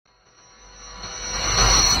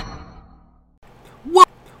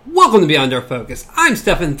Welcome to Beyond Our Focus. I'm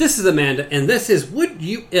Stefan, this is Amanda, and this is Would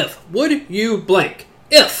You Blank?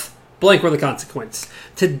 If blank were the consequence.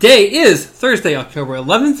 Today is Thursday, October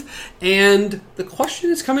 11th, and the question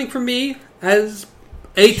is coming from me as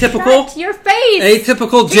atypical. Shut your face!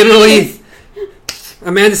 Atypical, generally.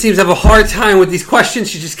 Amanda seems to have a hard time with these questions.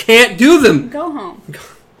 She just can't do them. Go home.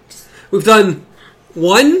 We've done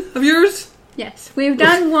one of yours? Yes, we've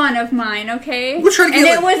done one of mine, okay? We'll try to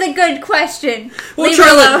get it was a good question. We'll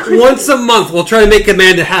try once a month. We'll try to make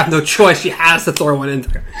Amanda have no choice. She has to throw one in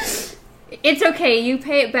there. It's okay. You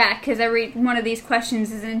pay it back because every one of these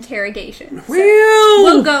questions is an interrogation. So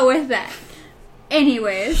we'll go with that.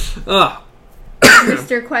 Anyways,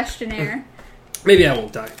 Mr. Questionnaire. Maybe I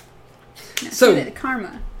won't die. No, So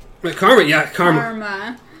karma.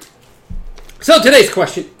 Karma. So today's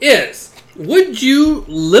question is: would you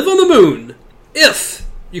live on the moon if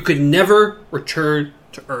you could never return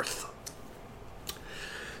to Earth?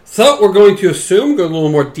 So we're going to assume, go a little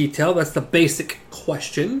more detail. That's the basic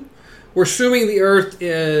question. We're assuming the Earth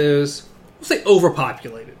is, we'll say,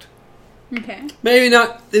 overpopulated. Okay. Maybe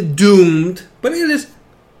not doomed, but it is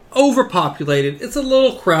overpopulated. It's a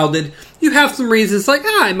little crowded. You have some reasons like,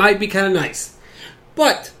 it might be kind of nice.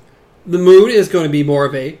 But the moon is going to be more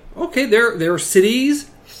of a, okay, there are cities,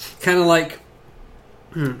 kind of like,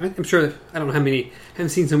 I'm sure, I don't know haven't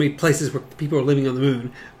seen so many places where people are living on the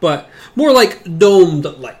moon, but more like domed,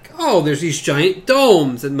 like, there's these giant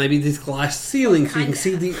domes and maybe these glass ceilings so you can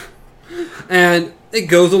see and it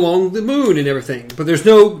goes along the moon and everything. But there's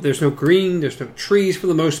no green, there's no trees for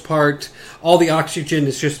the most part. All the oxygen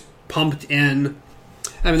is just pumped in.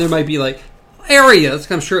 I mean, there might be like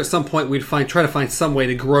areas. I'm sure at some point we'd try to find some way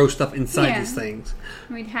to grow stuff inside these things.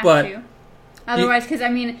 We'd have to. Otherwise, because,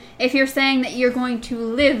 if you're saying that you're going to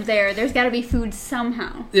live there, there's got to be food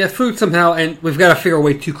somehow. Yeah, food somehow, and we've got to figure a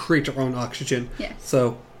way to create our own oxygen. Yes.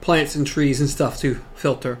 So, plants and trees and stuff to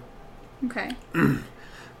filter. Okay.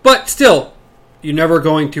 But still, you're never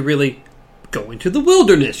going to really go into the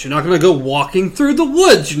wilderness. You're not going to go walking through the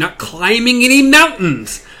woods. You're not climbing any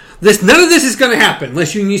mountains. None of this is going to happen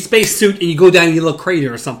unless you're in your spacesuit and you go down a little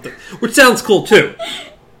crater or something, which sounds cool too.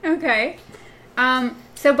 Okay.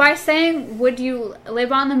 So by saying, would you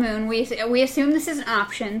live on the moon, we assume this is an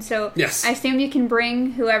option. So yes. I assume you can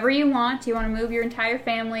bring whoever you want. You want to move your entire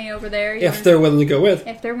family over there. They're willing to go with.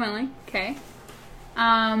 If they're willing. Okay.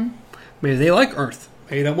 Maybe they like Earth.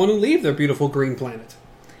 Maybe they don't want to leave their beautiful green planet.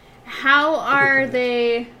 How are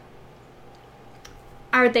they...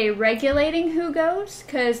 Are they regulating who goes?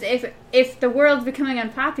 Because if the world's becoming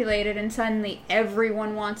unpopulated and suddenly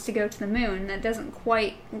everyone wants to go to the moon, that doesn't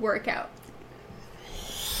quite work out.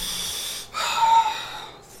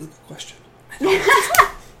 That's a good question.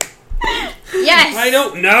 Yes! I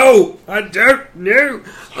don't know! How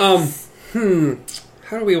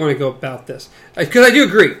do we want to go about this? Because I do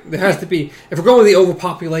agree. There has to be... If we're going with the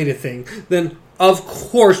overpopulated thing, then of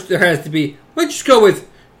course there has to be... Let's just go with...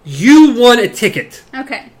 You won a ticket.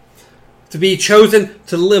 Okay. To be chosen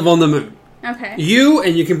to live on the moon. Okay. And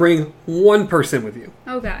you can bring one person with you.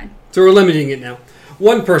 Oh, God. So we're limiting it now.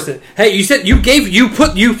 One person. Hey, you said you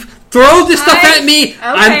throw this stuff at me, okay,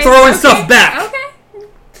 I'm throwing stuff back. Okay.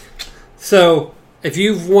 So, if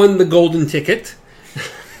you've won the golden ticket...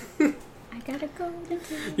 I got a golden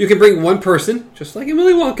ticket. You can bring one person, just like in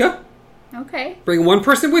Willy Wonka. Okay. Bring one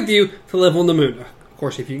person with you to live on the moon. Of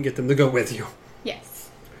course, if you can get them to go with you. Yes.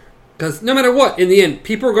 Because no matter what, in the end,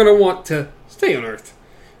 people are going to want to stay on Earth.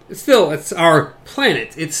 It's our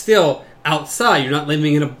planet. It's still outside. You're not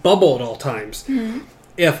living in a bubble at all times. Mm-hmm.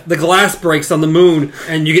 If the glass breaks on the moon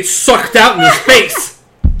and you get sucked out into space,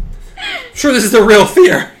 I'm sure this is a real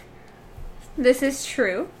fear. This is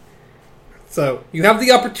true. So, you have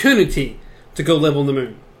the opportunity to go live on the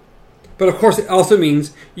moon. But of course, it also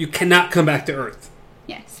means you cannot come back to Earth.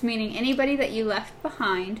 Yes, meaning anybody that you left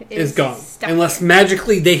behind is gone. Unless there.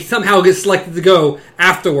 Magically they somehow get selected to go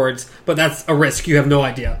afterwards, but that's a risk. You have no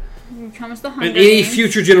idea. Here comes the Hunger And any Games.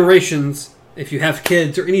 future generations, if you have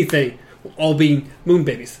kids or anything, will all be moon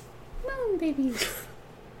babies. Moon babies.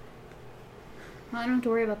 Well, I don't have to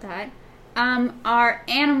worry about that. Are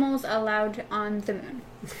animals allowed on the moon?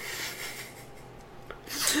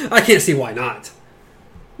 I can't see why not.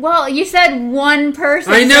 Well, you said one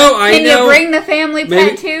person. I know, so can you bring the family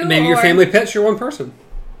pet too? Maybe your family pet's your one person.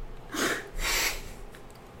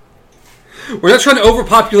 We're not trying to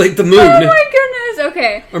overpopulate the moon. Oh my goodness,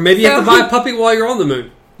 okay. Or maybe you have to buy a puppy while you're on the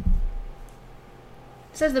moon.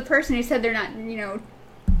 Says the person who said they're not,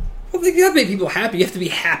 Well, you have to make people happy. You have to be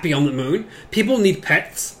happy on the moon. People need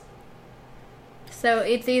pets. So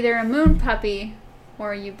it's either a moon puppy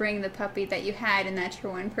or you bring the puppy that you had and that's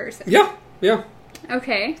your one person. Yeah.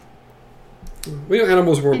 Okay. We know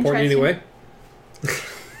animals were important Interesting. anyway.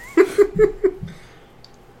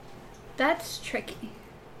 That's tricky.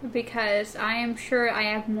 Because I am sure I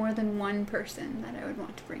have more than one person that I would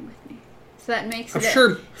want to bring with me. So that makes I'm it...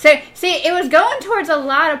 sure... So, see, it was going towards a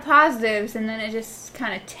lot of positives, and then it just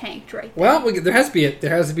kind of tanked right there. Well, there has to be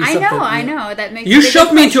something. I know. That makes You it a shoved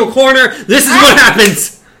good me into a question. corner. This is what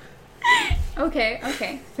happens.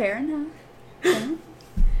 Okay. Fair enough.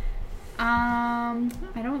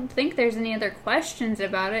 I don't think there's any other questions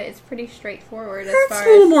about it. It's pretty straightforward as It's far a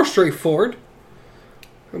little as... more straightforward.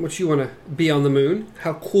 How much you want to be on the moon?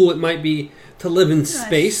 How cool it might be to live in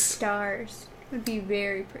space? Stars would be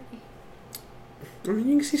very pretty. I mean,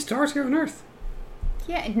 you can see stars here on Earth.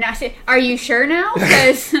 Yeah, are you sure now?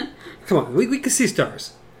 Because Come on, we can see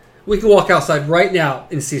stars. We can walk outside right now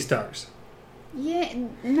and see stars. yeah,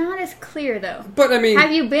 not as clear though. But I mean,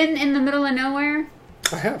 Have you been in the middle of nowhere?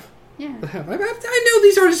 I have. Yeah. I know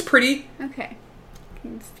these aren't as pretty. Okay.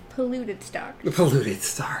 It's polluted stars. The polluted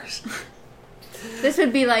stars. This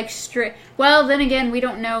would be like straight. Well, then again, we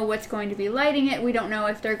don't know what's going to be lighting it. We don't know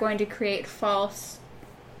if they're going to create false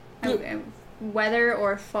weather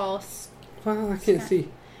or false. Well, I can't see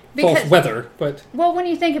Because, false weather, but well, when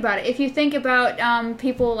you think about it, if you think about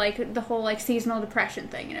people like the whole like seasonal depression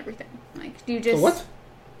thing and everything, like do you just the what?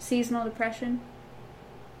 seasonal depression?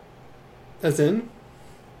 As in?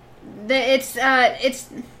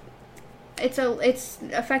 It's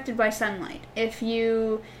affected by sunlight. If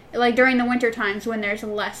you like during the winter times when there's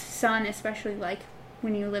less sun, especially like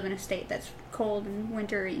when you live in a state that's cold and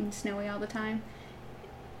wintry and snowy all the time,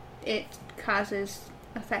 it causes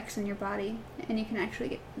effects in your body, and you can actually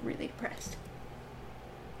get really depressed.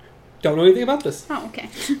 Don't know anything about this. Oh, okay.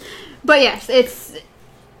 But yes,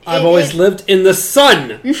 I've always lived in the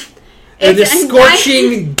sun. In the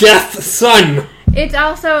scorching death sun. It's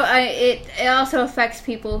also it also affects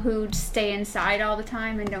people who stay inside all the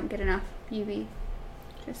time and don't get enough UV.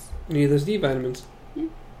 Just You need those D vitamins. you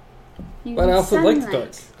But I need also like the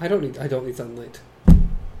sunlight. dark. I don't need sunlight.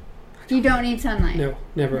 You don't need sunlight. No,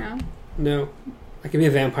 never. No? No. I can be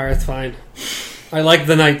a vampire, it's fine. I like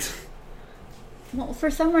the night. Well,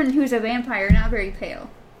 for someone who's a vampire, not very pale.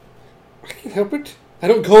 I can't help it. I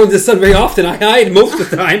don't go into the sun very often. I hide most of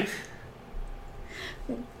the time.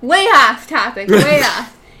 Way off topic. Way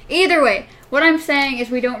off. Either way, what I'm saying is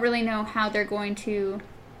we don't really know how they're going to.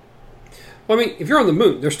 Well, I mean, if you're on the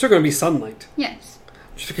moon, there's still going to be sunlight. Yes.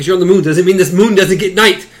 Just because you're on the moon doesn't mean this moon doesn't get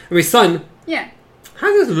night. I mean, sun. Yeah. How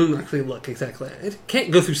does the moon actually look exactly? It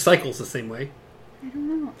can't go through cycles the same way. I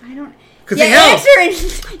don't know. I don't. Because Yeah,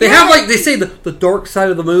 they have like they say the dark side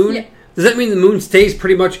of the moon. Yeah. Does that mean the moon stays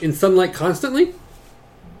pretty much in sunlight constantly?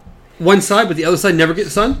 One side, but the other side never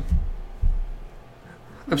gets sun?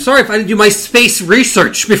 I'm sorry if I didn't do my space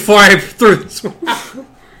research before I threw this one out.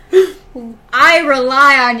 I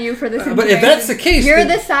rely on you for this. But if that's the case, you're then,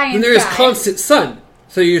 the science then there is guy. constant sun.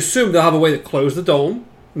 So you assume they'll have a way to close the dome,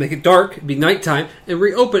 make it dark, it'd be nighttime, and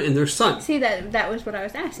reopen and there's sun. See, that was what I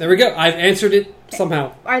was asking. There we go. I've answered it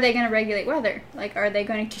somehow. Are they going to regulate weather? Like, are they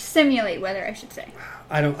going to simulate weather, I should say?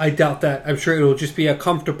 I doubt that. I'm sure it'll just be a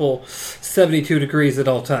comfortable 72 degrees at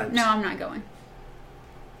all times. No, I'm not going.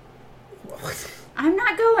 I'm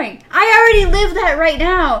not going. I already live that right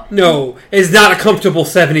now. No, it's not a comfortable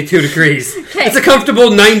 72 degrees. Okay. It's a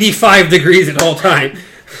comfortable 95 degrees at all time.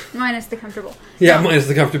 Minus the comfortable. Yeah, No. minus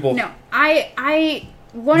the comfortable. No,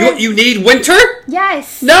 You need winter?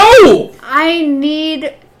 Yes. No! I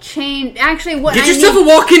need change. Actually, what Get I yourself need, a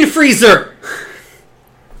walk-in freezer!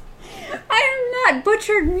 I am not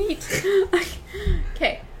butchered meat.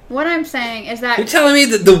 Okay, what I'm saying is You're that telling me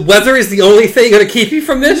that the weather is the only thing going to keep you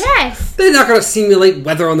from this? yes, They're not going to simulate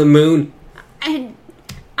weather on the moon. and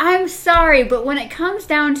I'm sorry, but when it comes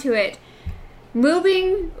down to it,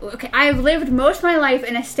 okay, I've lived most of my life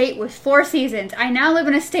in a state with 4 seasons. I now live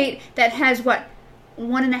in a state that has what,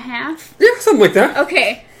 1.5? Yeah, something like that.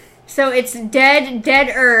 Okay, so it's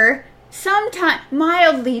deader, sometime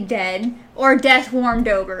mildly dead, or death warmed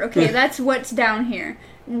over. Okay, that's what's down here.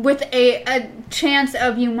 With a chance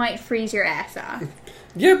of you might freeze your ass off.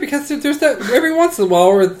 Yeah, because there's that every once in a while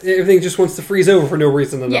where everything just wants to freeze over for no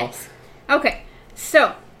reason at all. Yes. Okay,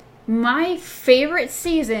 so my favorite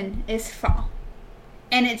season is fall.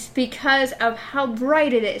 And it's because of how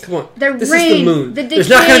bright it is. Come on, The this rain, is the moon. the There's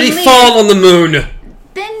not going to be decaying fall on the moon.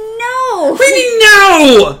 Then no! What do you mean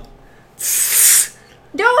no?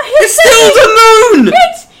 Don't hit It's still the moon!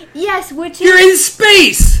 Yes, which You're is in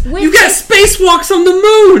space! Which You got is- spacewalks on the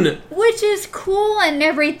moon! which is cool and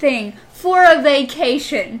everything for a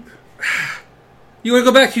vacation. You want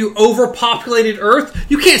to go back to overpopulated Earth?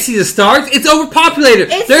 You can't see the stars. It's overpopulated.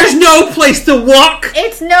 It's There's no place to walk.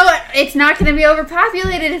 It's not going to be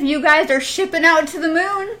overpopulated if you guys are shipping out to the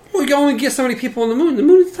moon. Well, you can only get so many people on the moon. The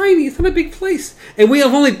moon is tiny. It's not a big place. And we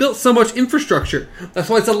have only built so much infrastructure. That's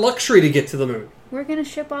why it's a luxury to get to the moon. We're going to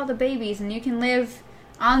ship all the babies, and you can live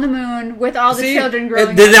on the moon with all the children growing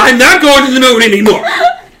up. I'm not going to the moon anymore.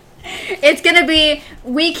 It's going to be,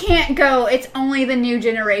 we can't go. It's only the new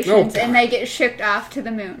generations, and they get shipped off to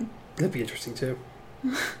the moon. That'd be interesting, too.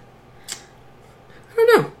 I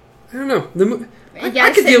don't know. The moon...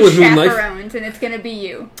 I could deal with moon life. And it's going to be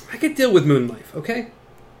you. I could deal with moon life, okay?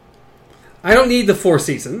 I don't need the 4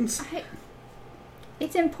 seasons.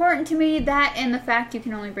 It's important to me that and the fact you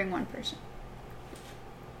can only bring one person.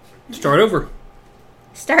 Start over.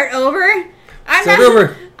 Start over? Start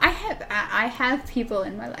over. I have people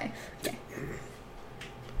in my life. Okay.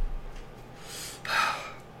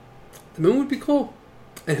 The moon would be cool.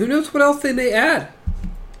 And who knows what else they may add.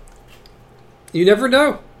 You never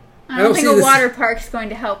know. I don't think a water park's going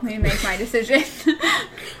to help me make my decision.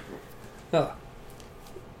 I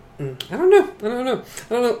don't know. I don't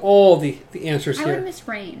know all the answers here. I would miss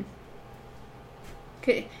rain.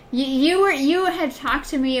 You had talked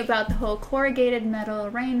to me about the whole corrugated metal,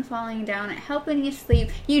 rain falling down, and helping you sleep.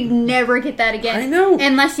 You'd never get that again. I know.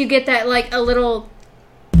 Unless you get that, like, a little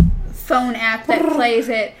phone app that plays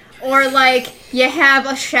it. Or, like, you have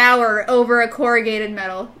a shower over a corrugated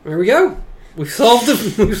metal. There we go. We've solved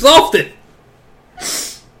it. We've solved it.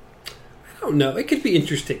 I don't know. It could be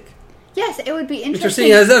interesting. Yes, it would be interesting.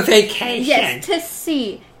 Interesting as a vacation. Yes, to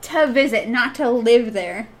see, to visit, not to live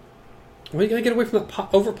there. Well, you gotta get away from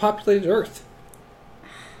that overpopulated Earth.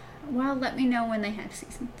 Well, let me know when they have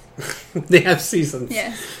seasons. They have seasons.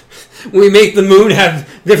 Yes. We make the moon have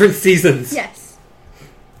different seasons. Yes.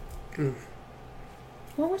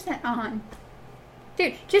 What was that on?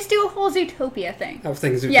 Dude, just do a whole Zootopia thing. How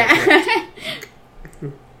things Zootopia. Yeah.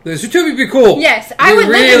 The Zootopia would be cool. Yes, I would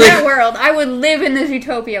live in that world. I would live in the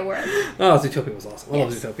Zootopia world. Oh, Zootopia was awesome. I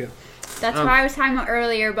love Zootopia. That's why I was talking about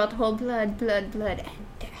earlier about the whole blood, and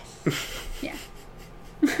death. Yeah.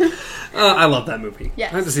 I love that movie.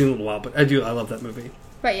 Yes. I haven't seen it in a little while, but I love that movie.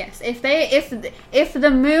 But yes, if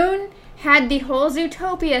the moon had the whole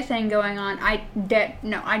Zootopia thing going on,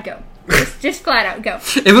 I'd go. Just flat out go.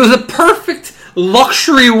 If it was a perfect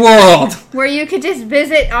luxury world where you could just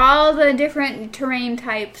visit all the different terrain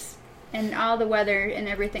types and all the weather and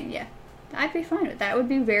everything, yeah, I'd be fine with that. That would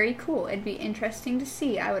be very cool. It'd be interesting to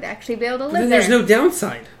see. I would actually be able to live there. There's no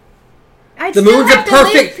downside. I'd still have to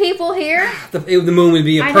leave people here. The moon would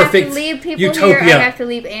be a perfect I'd have to leave people utopia. here. I'd have to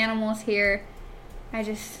leave animals here.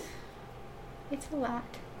 It's a lot.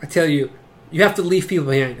 I tell you, you have to leave people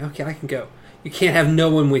behind. Okay, I can go. You can't have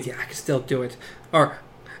no one with you. I can still do it. And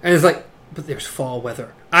it's like, but there's fall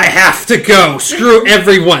weather. I have to go. Screw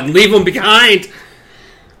everyone. Leave them behind.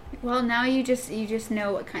 Well, now you just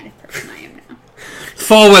know what kind of person I am now.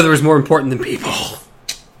 Fall weather is more important than people.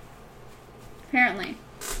 Apparently.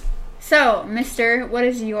 So, mister, what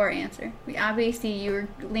is your answer? Obviously, you were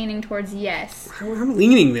leaning towards yes. I'm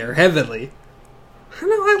leaning there heavily. I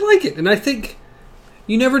know, I like it. And I think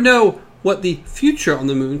you never know what the future on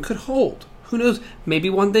the moon could hold. Who knows? Maybe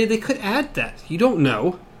one day they could add that. You don't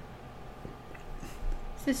know.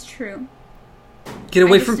 This is true. Get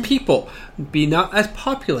away from people. Be not as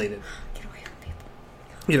populated. Get away from people.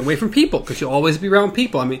 Get away from people, because you'll always be around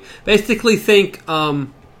people. I mean, basically think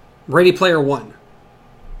Ready Player One.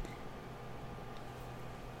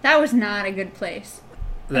 That was not a good place.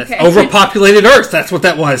 That's overpopulated Earth. That's what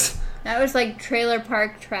that was. That was like trailer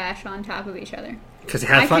park trash on top of each other. Because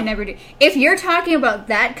I could never do. If you're talking about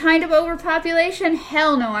that kind of overpopulation,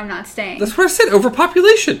 hell no, I'm not staying. That's what I said.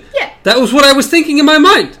 Overpopulation. Yeah. That was what I was thinking in my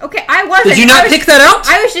mind. Okay, I wasn't. Did you not pick that out?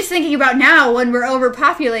 I was just thinking about now when we're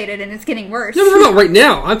overpopulated and it's getting worse. No, not right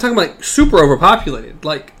now. I'm talking about super overpopulated.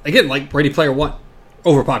 Like Ready Player One.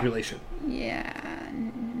 Overpopulation. Yeah.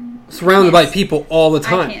 Surrounded by people all the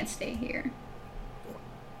time. I can't stay here.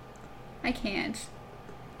 I can't.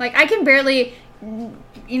 Like, I can barely...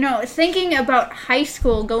 thinking about high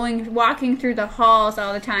school, walking through the halls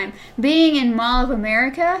all the time, being in Mall of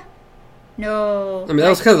America, no. I mean, that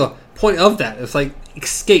was kind of the point of that. It's like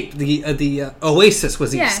escape. The oasis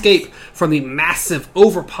was the escape from the massive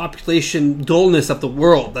overpopulation dullness of the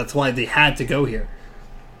world. That's why they had to go here.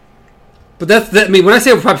 But I mean, when I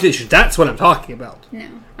say overpopulation, that's what I'm talking about. No.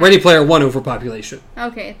 Ready Player One overpopulation.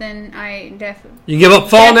 Okay, then I definitely... You give up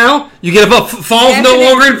fall now? You give up fall's no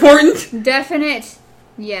longer important? Definite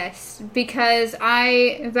yes, because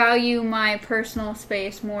I value my personal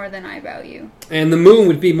space more than I value. And the moon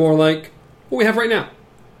would be more like what we have right now.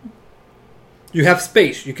 You have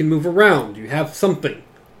space. You can move around. You have something.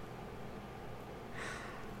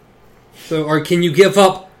 So, or can you give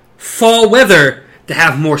up fall weather to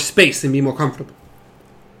have more space and be more comfortable?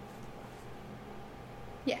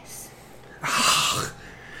 Yes.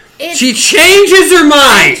 She changes her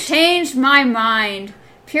mind! Changed my mind.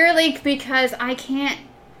 Purely because I can't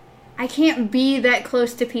be that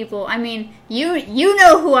close to people. I mean, you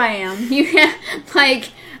know who I am.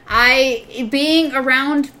 Being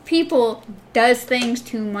around people does things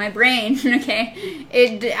to my brain, okay?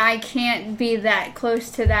 I can't be that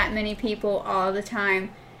close to that many people all the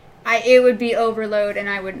time. It would be overload and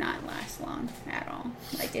I would not last long at all.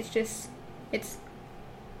 Like, I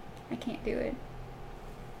can't do it.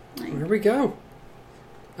 Like, there we go.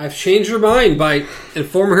 I've changed her mind by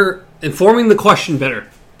informing the question better,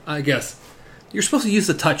 I guess. You're supposed to use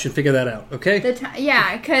the touch and figure that out, okay?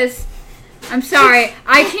 Because I'm sorry,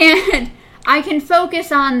 I can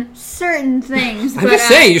focus on certain things. I'm just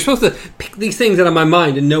saying, you're supposed to pick these things out of my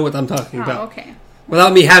mind and know what I'm talking about. Okay.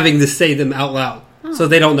 Without me having to say them out loud. So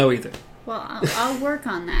they don't know either. Well, I'll work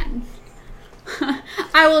on that.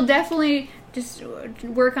 I will definitely just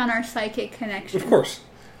work on our psychic connection. Of course.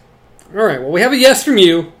 All right, well, we have a yes from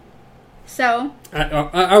you. So?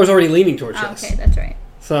 I was already leaning towards yes. Okay, that's right.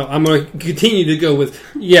 So I'm going to continue to go with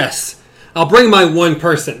yes. I'll bring my one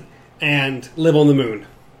person and live on the moon.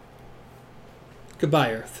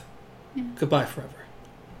 Goodbye, Earth. Yeah. Goodbye forever.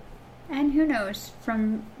 And who knows?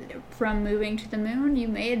 From moving to the moon, you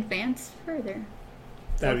may advance further.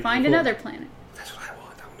 Or find another planet. That's what I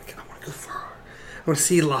want. I want to go far. I want to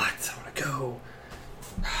see lots. I want to go.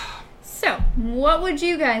 So, what would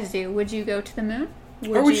you guys do? Would you go to the moon?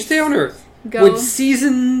 Or would you stay on Earth? Would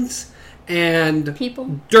seasons and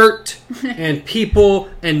people, dirt and people,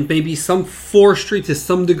 and maybe some forestry to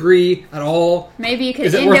some degree at all? Maybe you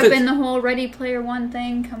could end up in the whole Ready Player One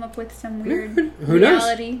thing, come up with some weird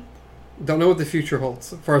reality. Knows? Don't know what the future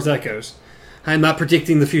holds as far as that goes. I'm not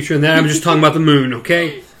predicting the future in that. I'm just talking about the moon,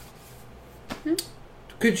 okay?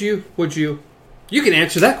 Could you? Would you? You can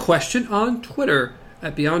answer that question on Twitter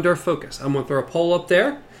at Beyond Our Focus. I'm going to throw a poll up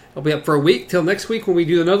there. It'll be up for a week till next week when we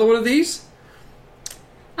do another one of these.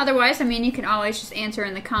 Otherwise, I mean, you can always just answer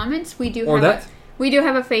in the comments. We do have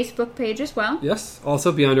a Facebook page as well. Yes,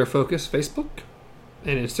 also Beyond Our Focus Facebook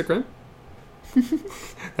and Instagram.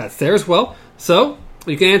 That's there as well. So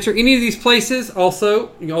you can answer any of these places.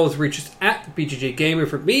 Also, you can always reach us at BJJ Gamer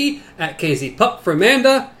for me, at KZ Pup for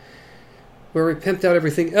Amanda, where we pimped out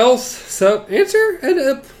everything else. So answer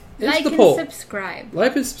and like the poll. Subscribe.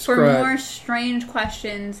 Like and subscribe for more strange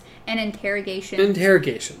questions and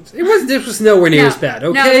interrogations. This was nowhere near as bad.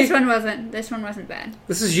 Okay. No, this one wasn't. This one wasn't bad.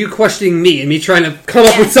 This is you questioning me and me trying to come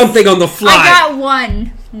up with something on the fly. I got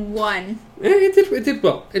one. It did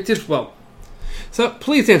well. It did well. So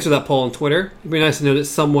please answer that poll on Twitter. It'd be nice to know that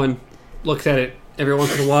someone looks at it every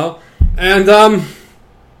once in a while. And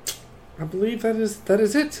I believe that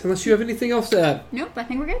is it. Unless you have anything else to add. Nope, I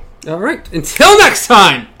think we're good. All right. Until next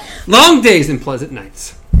time. Long days and pleasant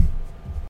nights.